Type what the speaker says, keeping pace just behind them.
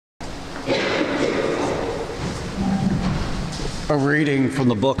A reading from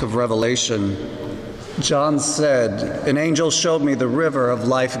the book of Revelation. John said, "An angel showed me the river of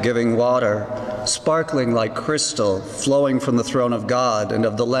life-giving water, sparkling like crystal, flowing from the throne of God and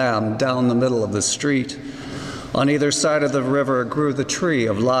of the Lamb down the middle of the street. On either side of the river grew the tree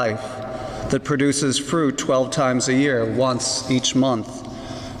of life that produces fruit 12 times a year, once each month.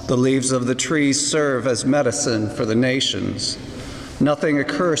 The leaves of the tree serve as medicine for the nations. Nothing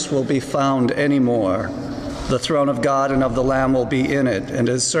accursed will be found anymore. The throne of God and of the Lamb will be in it, and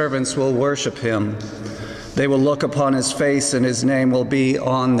his servants will worship him. They will look upon his face, and his name will be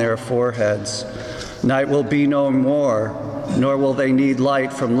on their foreheads. Night will be no more, nor will they need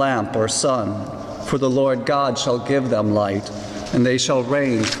light from lamp or sun, for the Lord God shall give them light, and they shall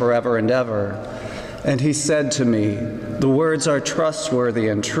reign forever and ever." And he said to me, "The words are trustworthy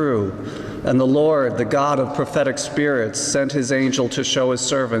and true, and the Lord, the God of prophetic spirits, sent his angel to show his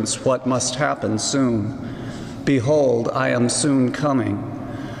servants what must happen soon. Behold, I am soon coming.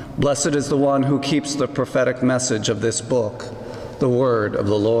 Blessed is the one who keeps the prophetic message of this book." The word of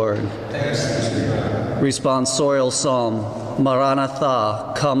the Lord. Responsorial Psalm.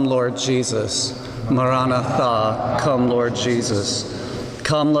 Maranatha, come Lord Jesus. Maranatha, come Lord Jesus.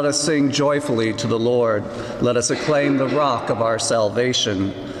 Come, let us sing joyfully to the Lord. Let us acclaim the rock of our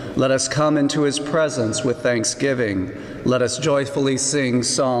salvation. Let us come into his presence with thanksgiving. Let us joyfully sing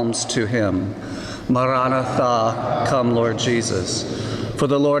psalms to him. Maranatha, come Lord Jesus. For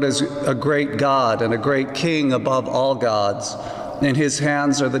the Lord is a great God and a great King above all gods. In his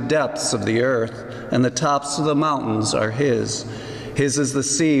hands are the depths of the earth, and the tops of the mountains are his. His is the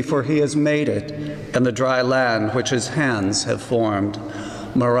sea, for he has made it, and the dry land which his hands have formed.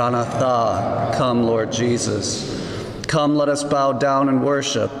 Maranatha, come Lord Jesus. Come, let us bow down and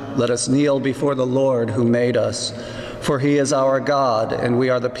worship. Let us kneel before the Lord who made us. For he is our God, and we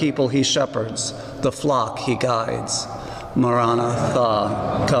are the people he shepherds, the flock he guides.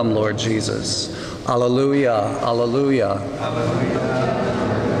 Maranatha, come Lord Jesus. Alleluia, alleluia.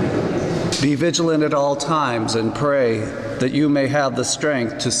 Be vigilant at all times and pray that you may have the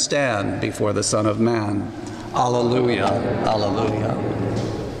strength to stand before the Son of Man. Alleluia, alleluia.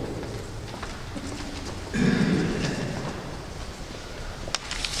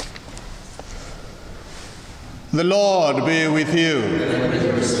 The Lord be with you.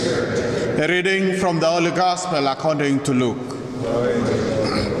 A reading from the Holy Gospel according to Luke.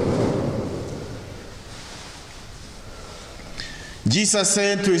 Jesus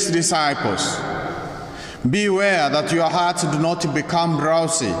said to his disciples, "Beware that your hearts do not become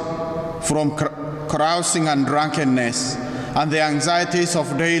drowsy from carousing and drunkenness and the anxieties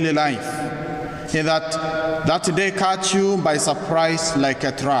of daily life, and that day catch you by surprise like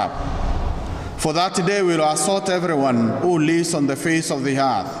a trap. For that day will assault everyone who lives on the face of the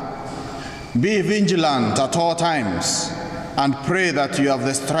earth. Be vigilant at all times, and pray that you have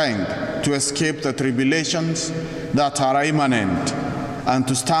the strength to escape the tribulations that are imminent, and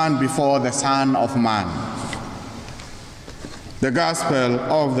to stand before the Son of Man." The Gospel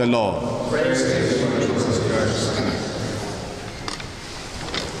of the Lord. Praise to you, Lord Jesus Christ.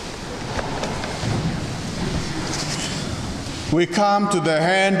 We come to the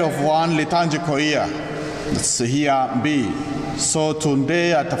end of one liturgical year. It's year B. So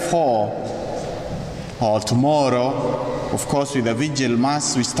today at 4, or tomorrow, of course with the Vigil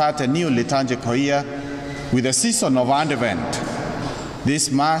Mass, we start a new liturgical year with the season of Advent.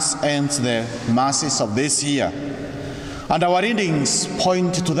 This Mass ends the Masses of this year. And our readings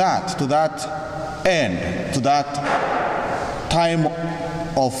point to that end, to that time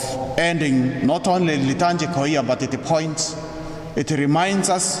of ending not only liturgical year, but it reminds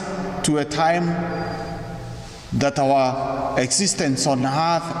us to a time that our existence on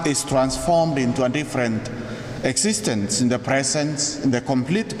earth is transformed into a different existence in the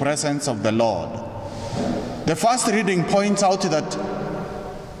complete presence of the Lord. The first reading points out that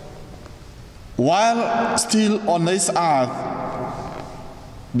while still on this earth,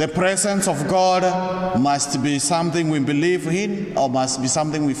 the presence of God must be something we believe in, or must be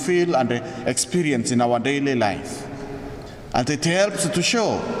something we feel and experience in our daily life. And it helps to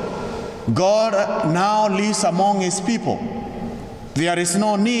show God now lives among his people. There is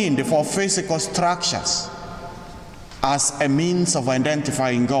no need for physical structures as a means of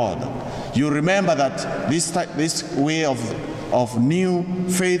identifying God. You remember that this way of new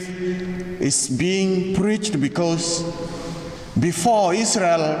faith is being preached because before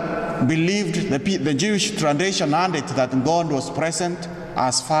Israel believed, the Jewish tradition had it that God was present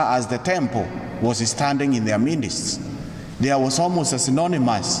as far as the temple was standing in their midst. There was almost a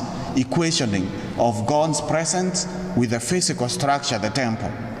synonymous equationing of God's presence with the physical structure, the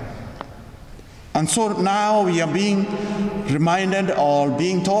temple. And so now we are being reminded or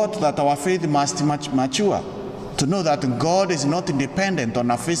being taught that our faith must mature, to know that God is not dependent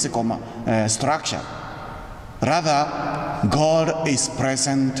on a physical structure. Rather, God is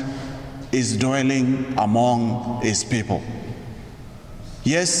present, is dwelling among his people.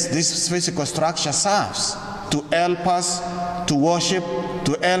 Yes, this physical structure serves to help us to worship,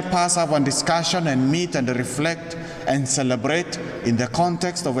 to help us have a discussion and meet and reflect and celebrate in the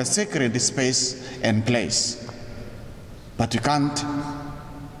context of a sacred space and place. But you can't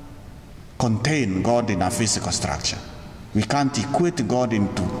contain God in a physical structure. We can't equate God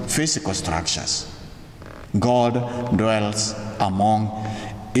into physical structures. God dwells among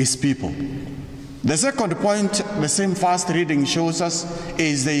his people. The second point the same first reading shows us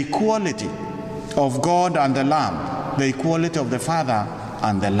is the equality of God and the Lamb, the equality of the Father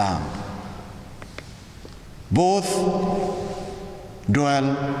and the Lamb. Both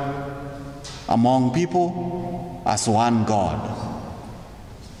dwell among people as one God.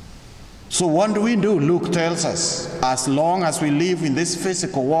 So what do? Luke tells us, as long as we live in this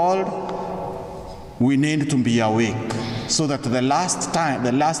physical world, we need to be awake, so that the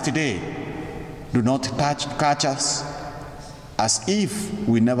last day, do not catch us as if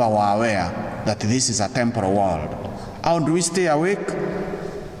we never were aware that this is a temporal world. How do we stay awake?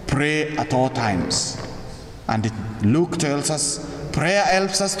 Pray at all times. And Luke tells us, prayer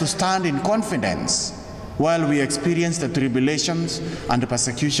helps us to stand in confidence while we experience the tribulations and the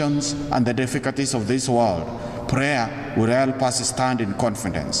persecutions and the difficulties of this world. Prayer will help us stand in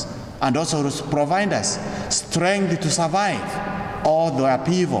confidence and also provide us strength to survive all the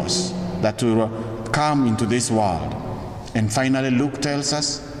upheavals that will come into this world. And finally, Luke tells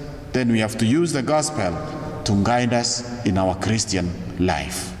us, then we have to use the gospel to guide us in our Christian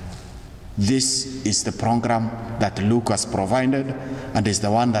life. This is the program that Luke has provided, and is the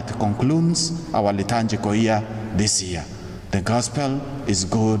one that concludes our liturgical year this year. The gospel is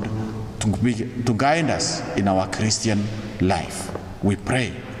good to guide us in our Christian life. We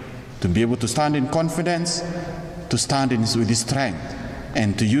pray to be able to stand in confidence, to stand with strength,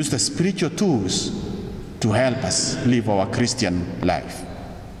 and to use the spiritual tools to help us live our Christian life.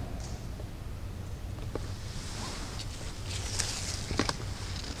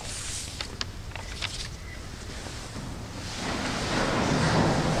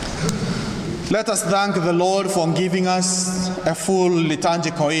 Let us thank the Lord for giving us a full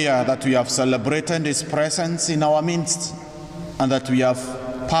liturgical year, that we have celebrated his presence in our midst, and that we have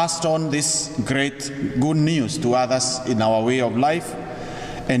passed on this great good news to others in our way of life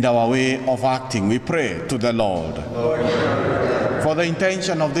and our way of acting. We pray to the Lord. For the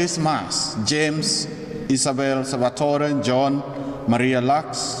intention of this Mass, James, Isabel, Salvatore, John, Maria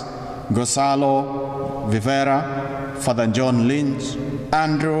Lux, Gonzalo, Vivera, Father John Lynch,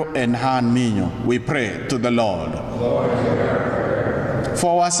 Andrew and Han Minyo, we pray to the Lord.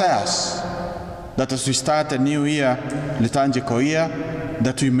 For ourselves, that as we start a new year, liturgical year,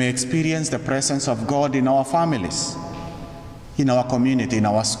 that we may experience the presence of God in our families, in our community, in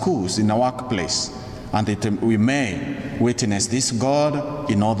our schools, in our workplace, and that we may witness this God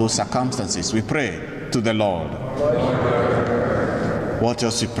in all those circumstances. We pray to the Lord. What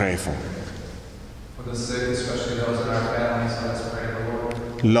else we pray for? For the sick, especially those in our families, let's pray to the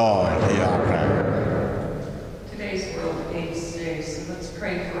Lord. Lord, hear our prayer. Today's World AIDS Day, so let's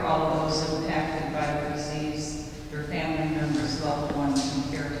pray for all those impacted by the disease, their family members, loved ones,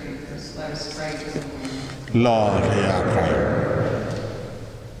 and caretakers. Let us pray to the Lord. Lord, hear our prayer.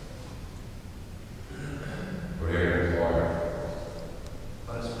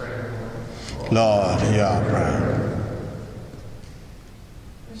 Let us pray to the Lord. Lord, hear our prayer.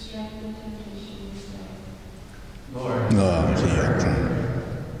 Lord, hear our prayer.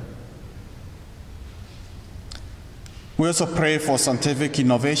 We also pray for scientific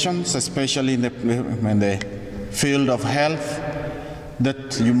innovations, especially in the field of health,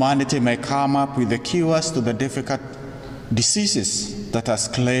 that humanity may come up with the cures to the difficult diseases that has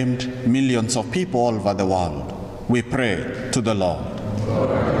claimed millions of people all over the world. We pray to the Lord.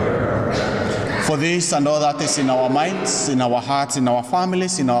 For this and all that is in our minds, in our hearts, in our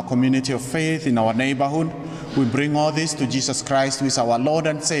families, in our community of faith, in our neighborhood, we bring all this to Jesus Christ, who is our Lord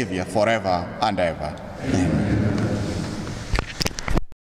and Savior forever and ever.